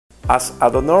as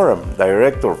ad honorem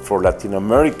director for Latin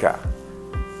America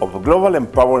of Global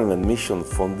Empowerment Mission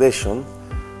Foundation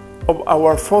of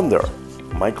our founder,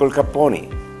 Michael Caponi,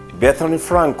 Bethany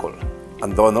Frankel,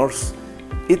 and donors,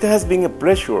 it has been a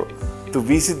pleasure to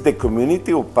visit the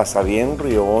community of Pasabien,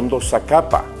 Rio Hondo,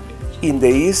 Zacapa, in the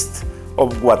east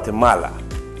of Guatemala,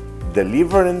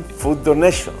 delivering food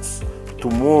donations to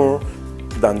more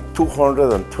than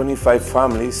 225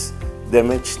 families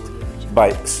damaged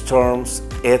by storms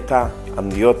Eta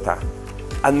and Iota,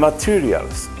 and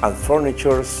materials and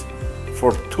furniture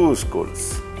for 2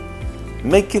 schools.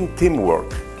 Making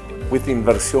teamwork with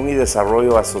Inversión y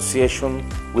Desarrollo Association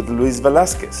with Luis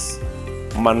Velázquez,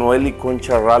 Manuel y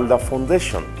Concha Ralda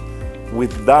Foundation,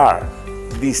 with DAR,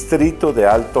 Distrito de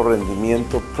Alto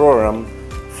Rendimiento Program,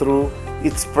 through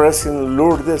its president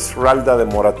Lourdes Ralda de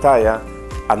Morataya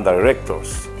and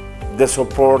directors, the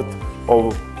support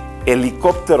of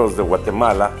Helicópteros de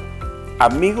Guatemala,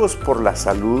 Amigos por la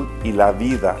Salud y la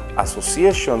Vida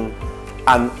Association,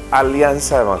 and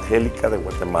Alianza Evangélica de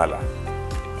Guatemala.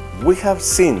 We have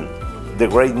seen the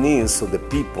great needs of the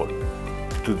people.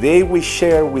 Today we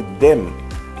share with them,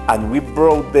 and we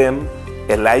brought them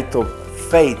a light of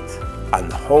faith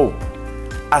and hope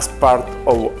as part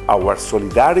of our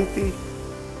solidarity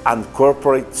and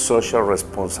corporate social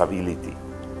responsibility.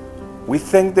 We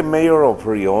thank the mayor of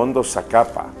Rio Hondo,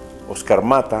 Zacapa, Oscar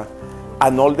Mata,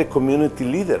 and all the community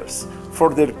leaders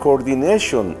for their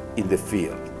coordination in the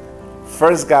field.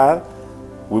 First God,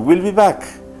 we will be back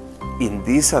in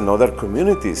these and other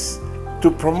communities to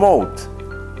promote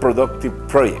productive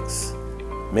projects.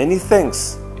 Many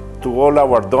thanks to all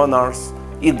our donors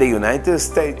in the United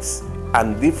States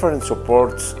and different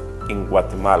supports in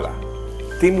Guatemala.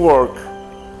 Teamwork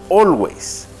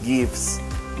always gives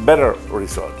better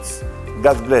results.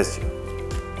 God bless you.